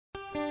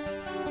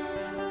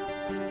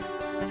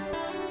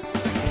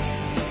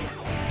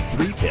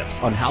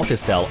tips on how to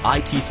sell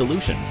IT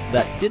solutions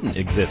that didn't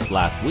exist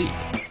last week,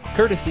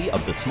 courtesy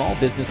of the Small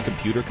Business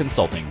Computer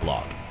Consulting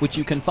blog, which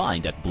you can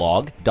find at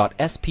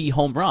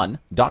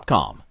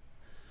blog.sphomerun.com.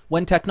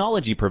 When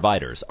technology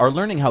providers are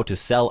learning how to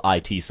sell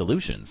IT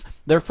solutions,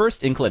 their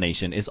first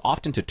inclination is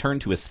often to turn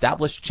to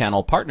established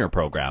channel partner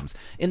programs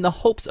in the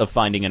hopes of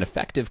finding an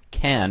effective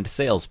canned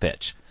sales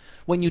pitch.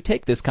 When you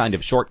take this kind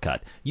of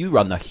shortcut, you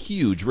run the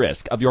huge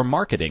risk of your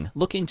marketing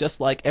looking just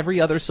like every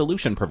other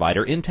solution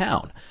provider in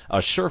town, a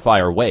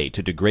surefire way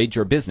to degrade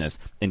your business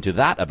into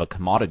that of a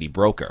commodity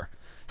broker.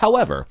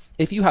 However,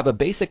 if you have a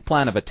basic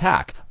plan of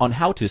attack on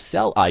how to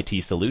sell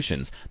IT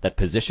solutions that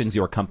positions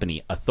your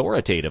company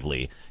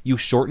authoritatively, you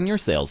shorten your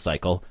sales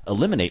cycle,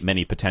 eliminate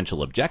many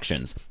potential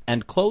objections,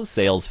 and close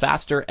sales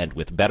faster and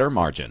with better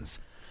margins.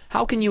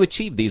 How can you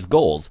achieve these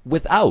goals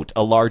without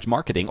a large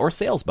marketing or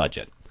sales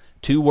budget?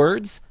 2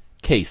 words: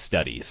 case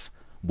studies.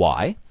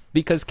 Why?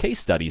 Because case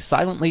studies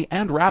silently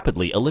and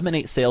rapidly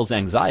eliminate sales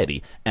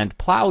anxiety and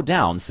plow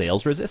down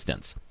sales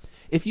resistance.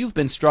 If you've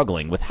been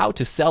struggling with how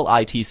to sell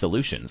IT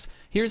solutions,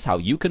 here's how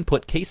you can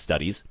put case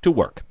studies to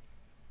work.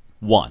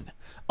 1.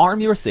 Arm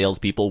your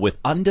salespeople with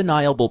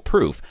undeniable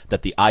proof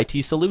that the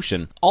IT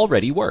solution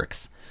already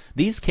works.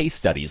 These case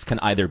studies can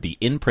either be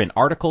in-print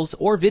articles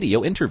or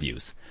video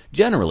interviews.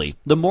 Generally,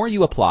 the more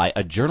you apply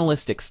a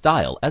journalistic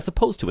style as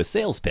opposed to a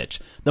sales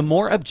pitch, the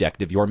more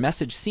objective your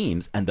message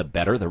seems and the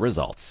better the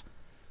results.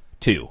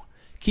 2.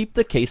 Keep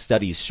the case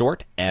studies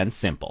short and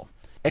simple.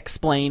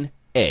 Explain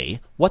A.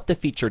 What the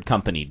featured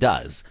company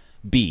does,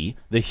 B.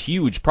 The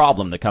huge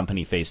problem the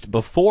company faced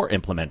before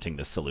implementing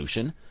the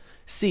solution,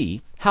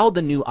 C. How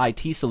the new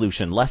IT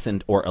solution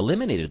lessened or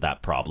eliminated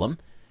that problem,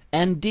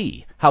 and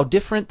D. How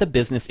different the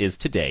business is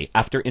today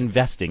after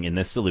investing in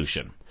this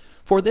solution.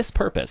 For this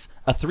purpose,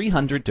 a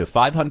 300 to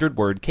 500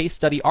 word case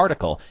study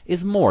article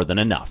is more than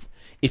enough.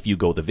 If you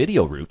go the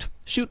video route,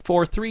 shoot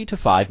for 3 to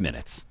 5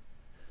 minutes.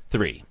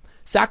 3.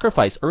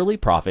 Sacrifice early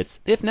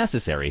profits, if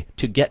necessary,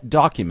 to get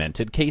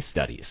documented case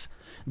studies.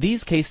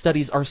 These case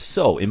studies are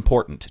so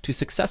important to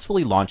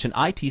successfully launch an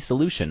IT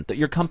solution that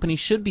your company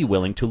should be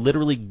willing to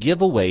literally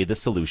give away the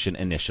solution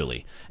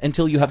initially,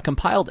 until you have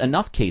compiled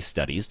enough case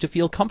studies to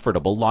feel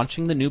comfortable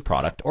launching the new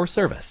product or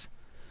service.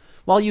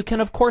 While you can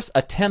of course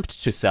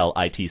attempt to sell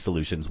IT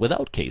solutions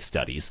without case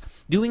studies,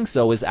 doing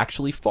so is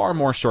actually far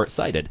more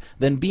short-sighted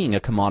than being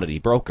a commodity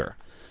broker.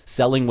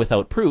 Selling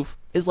without proof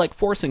is like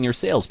forcing your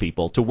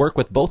salespeople to work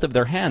with both of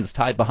their hands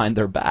tied behind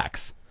their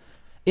backs.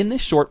 In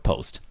this short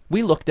post,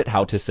 we looked at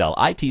how to sell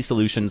IT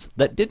solutions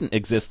that didn't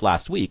exist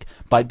last week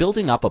by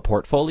building up a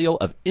portfolio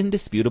of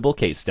indisputable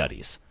case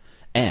studies.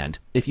 And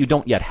if you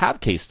don't yet have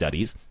case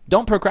studies,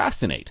 don't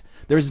procrastinate.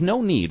 There's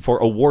no need for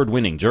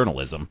award-winning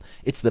journalism.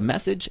 It's the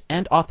message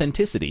and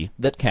authenticity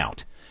that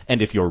count.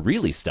 And if you're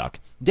really stuck,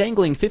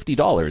 dangling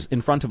 $50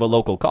 in front of a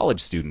local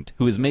college student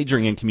who is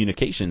majoring in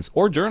communications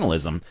or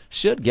journalism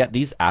should get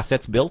these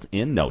assets built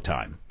in no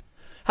time.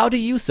 How do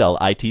you sell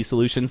IT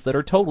solutions that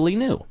are totally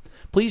new?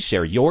 Please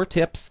share your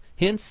tips,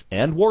 hints,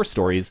 and war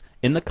stories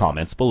in the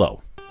comments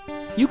below.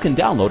 You can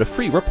download a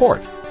free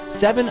report,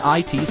 7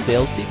 IT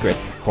Sales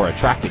Secrets for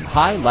Attracting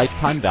High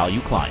Lifetime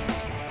Value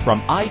Clients,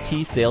 from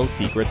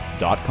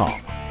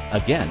itsalessecrets.com.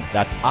 Again,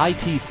 that's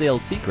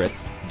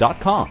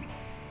itsalessecrets.com.